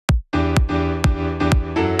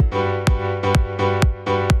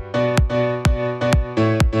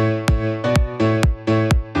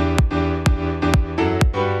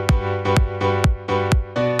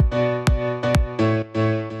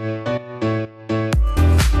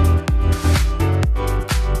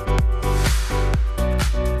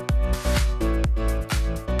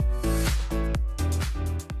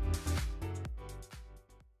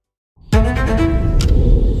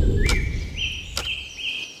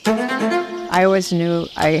I always knew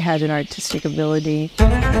I had an artistic ability.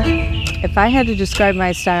 If I had to describe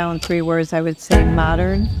my style in 3 words, I would say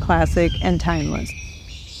modern, classic, and timeless.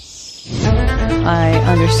 I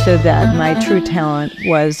understood that my true talent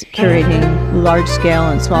was curating large-scale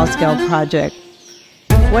and small-scale projects.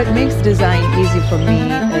 What makes design easy for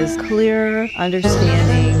me is clear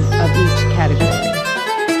understanding of each category.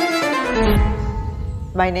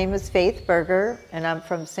 My name is Faith Berger, and I'm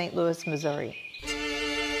from St. Louis, Missouri.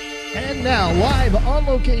 And now, live on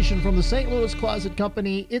location from the St. Louis Closet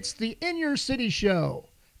Company, it's the In Your City Show.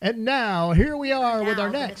 And now, here we are with our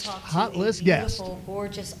next Hot List guest. Beautiful,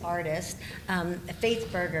 gorgeous artist, Faith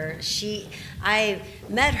Berger. I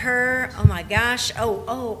met her. Oh my gosh.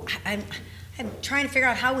 I'm trying to figure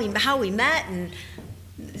out how we met, and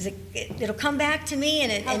it'll come back to me.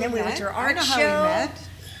 And then we went to her art show.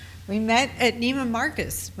 We met at Neiman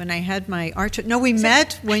Marcus when I had my art show. No, we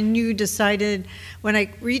met when you decided, when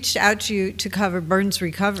I reached out to you to cover Burns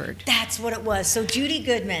Recovered. That's what it was. So Judy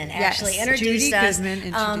Goodman actually introduced us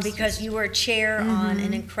because you were a chair on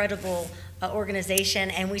an incredible organization,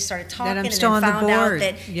 and we started talking and then found out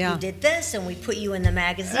that you did this, and we put you in the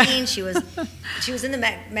magazine. She was in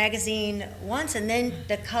the magazine once, and then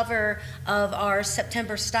the cover of our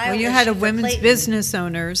September style. Well, you had a women's business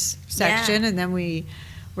owners section, and then we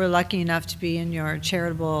were lucky enough to be in your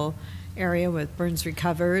charitable area with Burns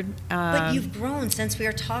Recovered. But you've grown since we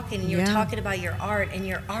were talking, and you were talking about your art, and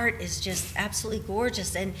your art is just absolutely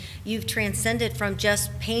gorgeous, and you've transcended from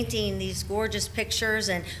just painting these gorgeous pictures,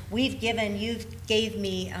 and you gave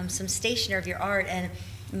me some stationery of your art, and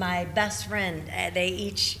my best friend, they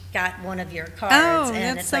each got one of your cards. Oh,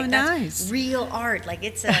 and that's it's so like, nice. That's real art. Like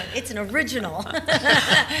it's an original.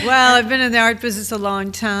 Well, I've been in the art business a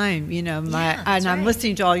long time, you know. I'm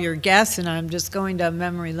listening to all your guests, and I'm just going down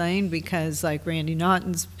memory lane because, like, Randy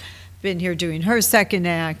Naughton's been here doing her second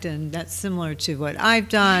act, and that's similar to what I've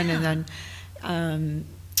done. And then,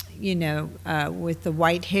 you know, with the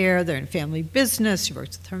white hair, they're in family business. She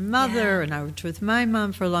works with her mother, and I worked with my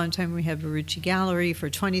mom for a long time. We have a Barucci Gallery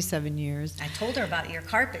for 27 years. I told her about your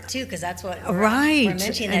carpet, too, because that's what we're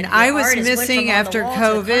mentioning. And I was missing after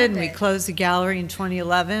COVID, and we closed the gallery in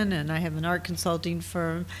 2011, and I have an art consulting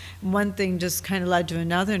firm. One thing just kind of led to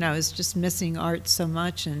another, and I was just missing art so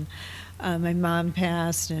much, and my mom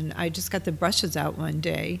passed, and I just got the brushes out one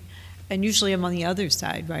day. And usually I'm on the other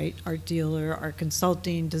side, right? Art dealer, art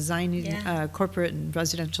consulting, designing corporate and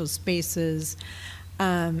residential spaces.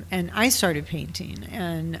 And I started painting,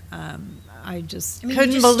 and I just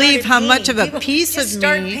couldn't believe how much of a piece of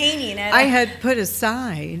me I had put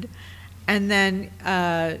aside. And then,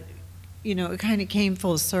 you know, it kind of came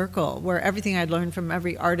full circle, where everything I'd learned from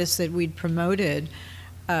every artist that we'd promoted,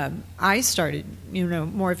 I started, you know,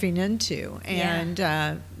 morphing into. And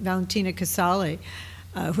Valentina Casale,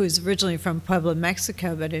 who is originally from Puebla,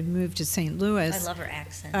 Mexico, but had moved to St. Louis. I love her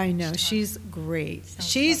accent. I know, she's great.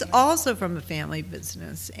 She's also from a family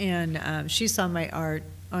business, and she saw my art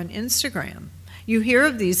on Instagram. You hear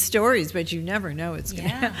of these stories, but you never know it's going to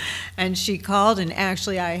happen. And she called, and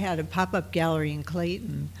actually I had a pop-up gallery in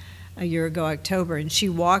Clayton a year ago, October, and she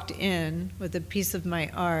walked in with a piece of my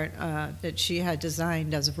art that she had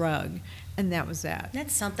designed as a rug, and that was that.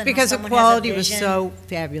 That's something. Because the quality was so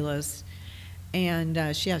fabulous.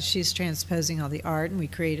 And she's transposing all the art, and we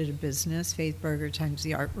created a business, Faith Berger times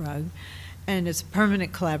the Art Rug, and it's a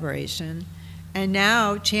permanent collaboration. And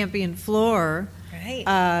now Champion Floor,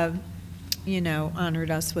 you know, honored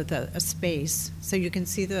us with a space, so you can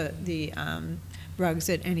see the rugs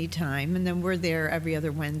at any time, and then we're there every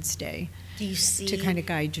other Wednesday. Do you see to kind of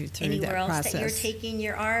guide you through that process? Anywhere else that you're taking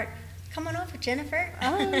your art? Come on over, Jennifer.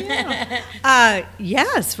 Oh, yeah.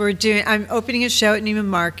 Yes, I'm opening a show at Neiman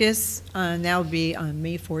Marcus, and that'll be on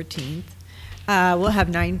May 14th. We'll have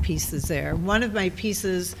 9 pieces there. One of my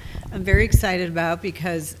pieces I'm very excited about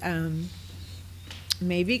because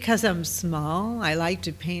maybe because I'm small, I like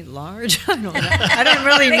to paint large. I don't know. I don't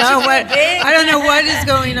really know I don't know what is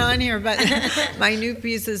going on here, but my new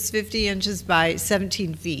piece is 50 inches by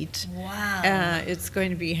 17 feet. Wow. It's going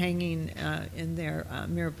to be hanging in their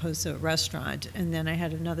Mariposa restaurant. And then I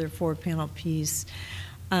had another 4-panel piece.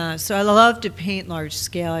 So I love to paint large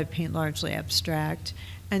scale. I paint largely abstract.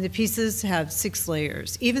 And the pieces have 6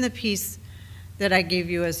 layers. Even the piece that I gave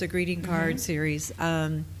you as a greeting card series,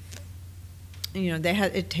 you know,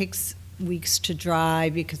 it takes weeks to dry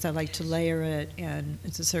because I like to layer it, and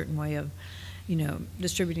it's a certain way of, you know,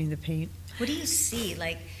 distributing the paint. What do you see?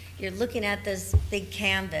 Like, you're looking at this big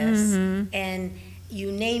canvas, and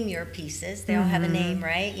you name your pieces. They all have a name,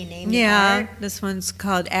 right? You name your art. This one's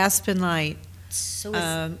called Aspen Light. So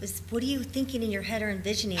what are you thinking in your head or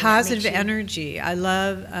envisioning? Positive energy. I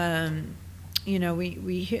love, you know,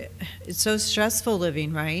 it's so stressful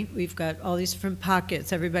living, right? We've got all these different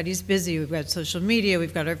pockets. Everybody's busy. We've got social media.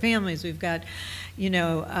 We've got our families. We've got, you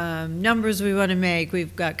know, numbers we want to make.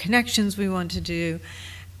 We've got connections we want to do.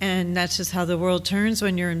 And that's just how the world turns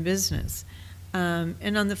when you're in business.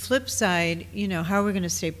 And on the flip side, you know, how are we going to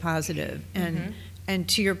stay positive? And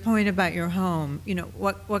to your point about your home, you know,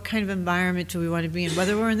 what kind of environment do we want to be in?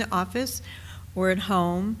 Whether we're in the office or at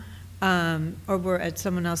home or we're at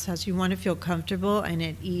someone else's house, you want to feel comfortable and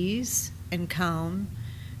at ease and calm.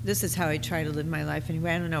 This is how I try to live my life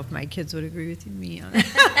anyway. I don't know if my kids would agree with me on it.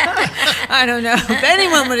 I don't know if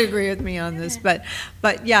anyone would agree with me on this, but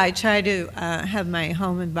yeah, I try to have my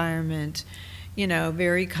home environment, you know,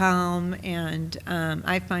 very calm, and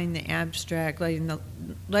I find the abstract,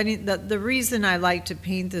 the reason I like to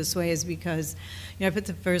paint this way is because, you know, I put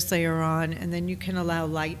the first layer on, and then you can allow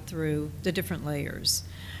light through the different layers.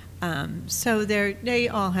 So they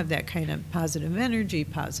all have that kind of positive energy,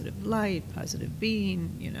 positive light, positive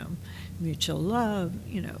being, you know, mutual love,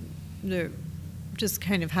 you know, they're just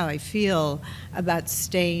kind of how I feel about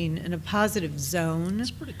staying in a positive zone.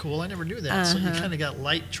 That's pretty cool. I never knew that. So you kind of got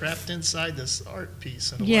light trapped inside this art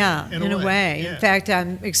piece in a way. In a way. Yeah. In fact,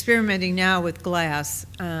 I'm experimenting now with glass.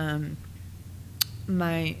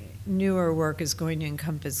 My newer work is going to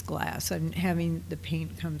encompass glass. I'm having the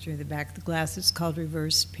paint come through the back of the glass. It's called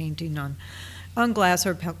reverse painting on glass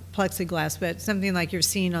or plexiglass, but something like you're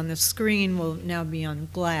seeing on the screen will now be on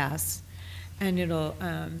glass, and it'll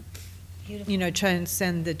you know,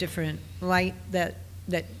 transcend the different light that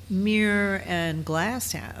mirror and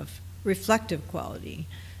glass have, reflective quality.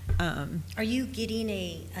 Are you getting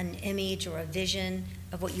an image or a vision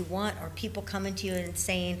of what you want? Are people coming to you and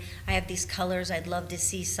saying, I have these colors, I'd love to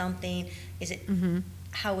see something? Is it,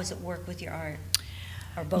 how does it work with your art?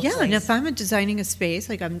 Or both ways? And if I'm designing a space,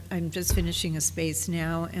 like I'm just finishing a space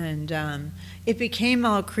now, and it became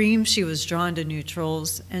all cream. She was drawn to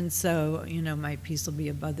neutrals, and so, you know, my piece will be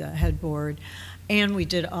above the headboard. And we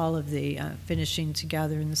did all of the finishing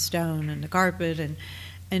together in the stone and the carpet and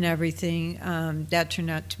everything. That turned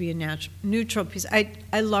out to be a neutral piece.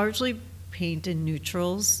 I largely paint in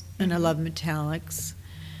neutrals, and I love metallics.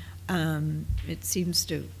 It seems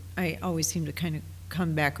to, I always seem to kind of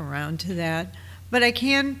come back around to that. But I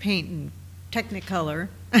can paint in Technicolor,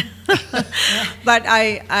 but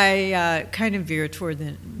I kind of veer toward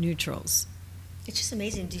the neutrals. It's just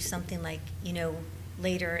amazing to do something like, you know,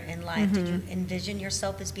 later in life. Did you envision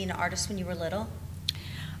yourself as being an artist when you were little?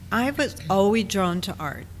 I was always drawn to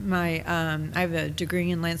art. I have a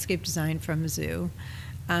degree in landscape design from Mizzou.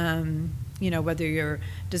 You know, whether you're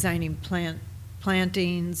designing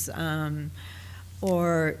plantings,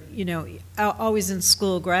 or, you know, always in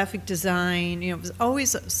school, graphic design, you know, it was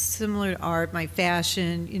always similar to art, my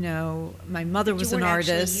fashion, you know, my mother was an artist.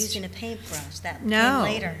 You weren't actually using a paintbrush, that came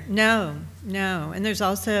later. No, and there's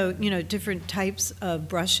also, you know, different types of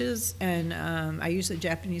brushes, and I use a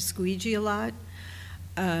Japanese squeegee a lot.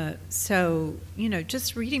 So, you know,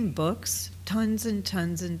 just reading books, tons and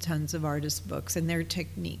tons and tons of artist books and their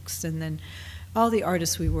techniques, and then all the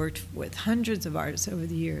artists we worked with, hundreds of artists over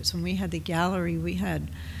the years. When we had the gallery, we had,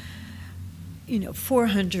 you know,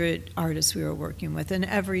 400 artists we were working with in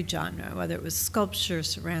every genre, whether it was sculpture,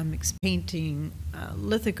 ceramics, painting,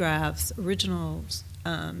 lithographs, originals,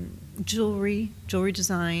 jewelry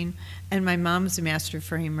design. And my mom was a master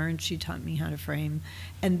framer, and she taught me how to frame.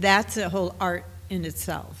 And that's a whole art in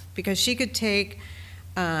itself, because she could take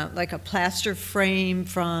like a plaster frame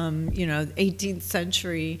from, you know, the 18th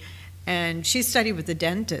century. And she studied with the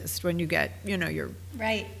dentist when you get, you know, your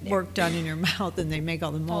work done in your mouth and they make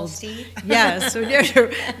all the molds. Yes. So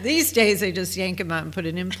these days they just yank them out and put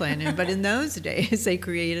an implant in. But in those days they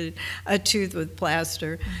created a tooth with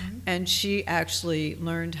plaster. And she actually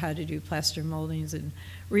learned how to do plaster moldings and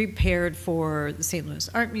repaired for the St. Louis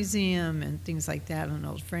Art Museum and things like that on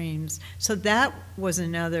old frames. So that was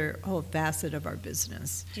another whole facet of our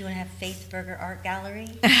business. Do you want to have Faith Berger Art Gallery?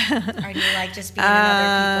 Or do you like just being in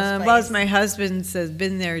other people's place? Well, as my husband says,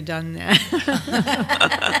 been there, done that.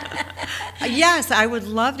 Yes, I would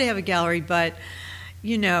love to have a gallery, but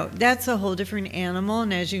you know, that's a whole different animal,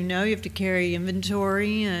 and as you know, you have to carry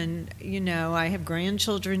inventory, and you know, I have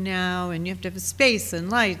grandchildren now, and you have to have a space and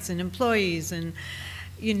lights and employees, and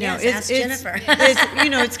you know, yes, ask Jennifer. You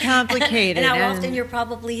know, it's complicated. And how often you're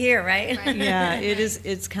probably here, right? Yeah,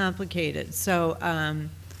 it's complicated. So,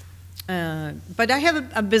 but I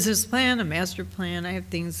have a business plan, a master plan. I have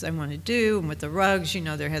things I want to do, and with the rugs, you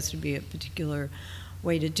know, there has to be a particular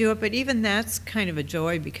way to do it. But even that's kind of a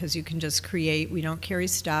joy because you can just create. We don't carry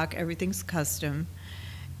stock. Everything's custom.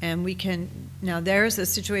 And we can, now there's a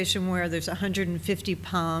situation where there's 150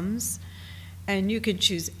 palms, and you can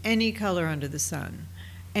choose any color under the sun,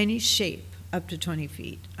 any shape up to 20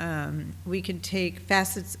 feet. We can take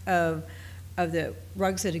facets of the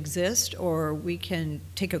rugs that exist, or we can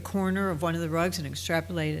take a corner of one of the rugs and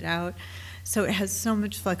extrapolate it out. So it has so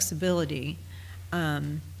much flexibility,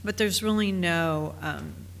 but there's really no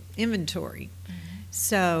inventory.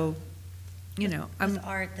 So, you know, with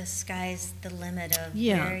art, the sky's the limit of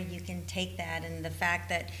where you can take that, and the fact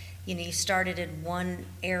that, you know, you started in one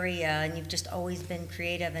area and you've just always been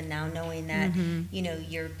creative, and now knowing that, you know,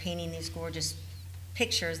 you're painting these gorgeous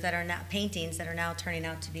pictures that are not paintings that are now turning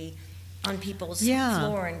out to be on people's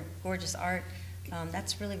floor and gorgeous art.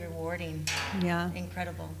 That's really rewarding. Yeah.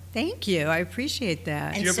 Incredible. Thank you. I appreciate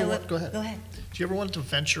that. And go ahead. Go ahead. Do you ever want to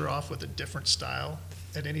venture off with a different style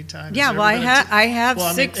at any time? Yeah, well, I have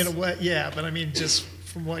well, six. I mean, in a way, yeah, but I mean, just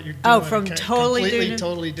from what you're doing. Oh, from totally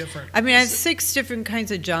totally different. I mean, I have 6 different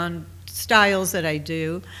kinds of styles that I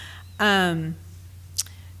do.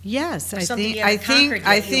 Yes, I think.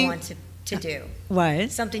 You want to do.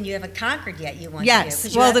 What? Something you haven't conquered yet you want yes. to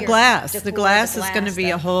do. Well, the glass. The glass is going to be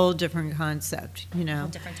a whole different concept, you know. A whole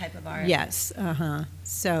different type of art. Yes.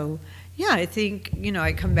 So, yeah, I think, you know,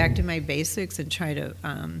 I come back to my basics and try to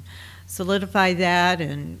solidify that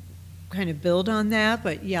and kind of build on that.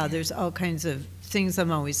 But, yeah, there's all kinds of things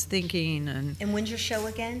I'm always thinking. And when's your show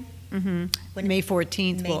again? May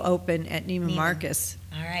 14th will open at Neiman Marcus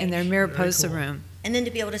in their Mariposa room. And then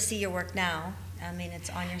to be able to see your work now, I mean, it's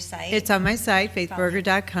on your site. It's on my site,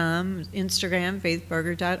 faithberger.com, Instagram,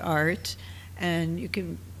 faithberger.art, and you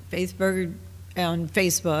can, Faith Berger on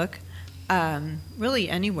Facebook. Really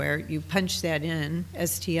anywhere you punch that in,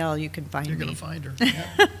 STL, you can find me. You're going to find her. Yeah.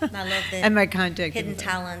 I love the and my contact hidden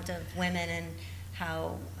talent of women and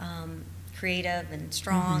how creative and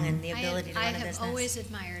strong and the ability to run a business. I have always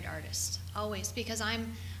admired artists, always, because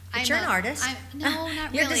But you're an artist. No,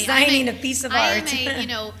 not You're really. Designing a piece of art. I am a, you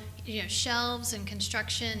know, shelves and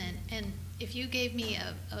construction, and if you gave me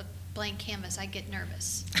a blank canvas, I'd get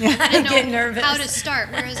nervous. I didn't know how to start.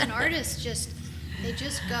 Whereas an artist they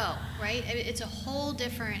just go, right? It's a whole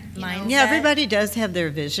different mindset. Yeah, everybody does have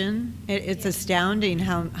their vision. It's astounding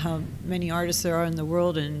how many artists there are in the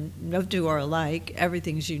world, and no two are alike.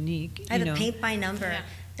 Everything's unique. I have a paint by number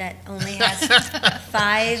that only has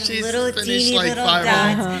 5 little teeny little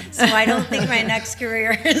dots. So I don't think my next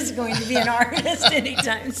career is going to be an artist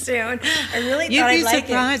anytime soon. I really thought I'd like it. You'd be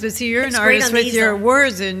surprised, but see, you're an artist with your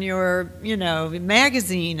words and your, you know,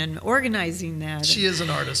 magazine and organizing that. She is an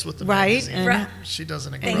artist with the magazine. And she does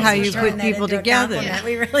an incredible and how you put people together.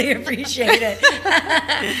 We really appreciate it.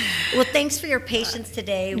 Well, thanks for your patience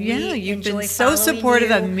today. Yeah, you've been so supportive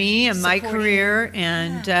of me and my career,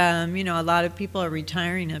 and you know, a lot of people are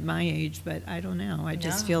retiring at my age, but I don't know. I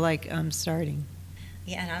just feel like I'm starting.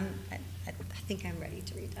 Yeah, and I think I'm ready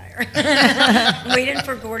to retire. I'm waiting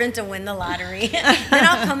for Gordon to win the lottery. Then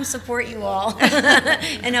I'll come support you all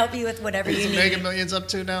and help you with whatever you need. Mega Millions up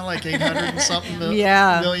to now, like 800 and something million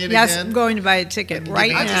yes, again? I'm going to buy a ticket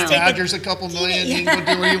right now. Roger's a couple million. He can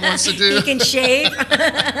go do what he wants to do. He can shave.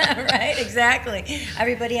 Right, exactly.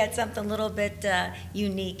 Everybody had something a little bit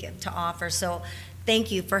unique to offer. So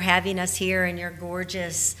thank you for having us here in your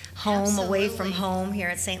gorgeous home, away from home here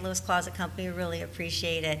at St. Louis Closet Company. We really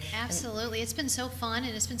appreciate it. Absolutely. It's been so fun,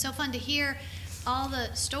 and it's been so fun to hear all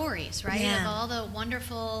the stories, right, of all the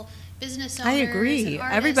wonderful business owners. I agree.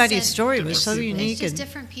 Everybody's story was so unique. It's just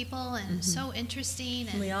different people and so interesting.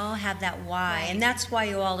 And we all have that why, and that's why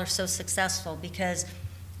you all are so successful, because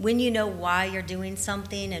when you know why you're doing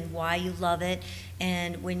something and why you love it,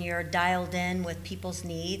 and when you're dialed in with people's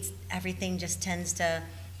needs, everything just tends to,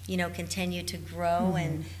 you know, continue to grow,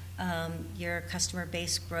 and your customer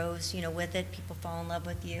base grows, you know, with it. People fall in love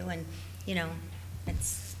with you, and, you know,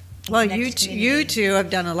 it's well, you two have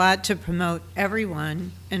done a lot to promote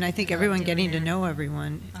everyone, and I think everyone getting to know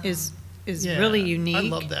everyone is really unique. I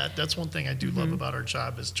love that. That's one thing I do love about our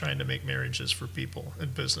job, is trying to make marriages for people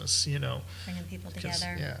in business, you know. Bringing people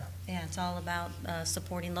together. Yeah, it's all about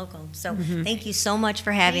supporting local. So thank you so much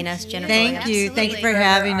for having us, Jennifer. Thank you. Thank you for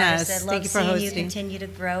having us. Thank you for hosting. You continue to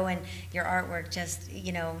grow, and your artwork just,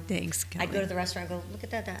 you know. Thanks, Kelly. I'd go to the restaurant and go, look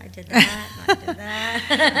at that, I did that, I did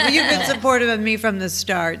that. Well, you've been supportive of me from the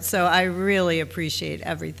start, so I really appreciate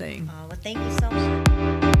everything. Oh, well, thank you so much.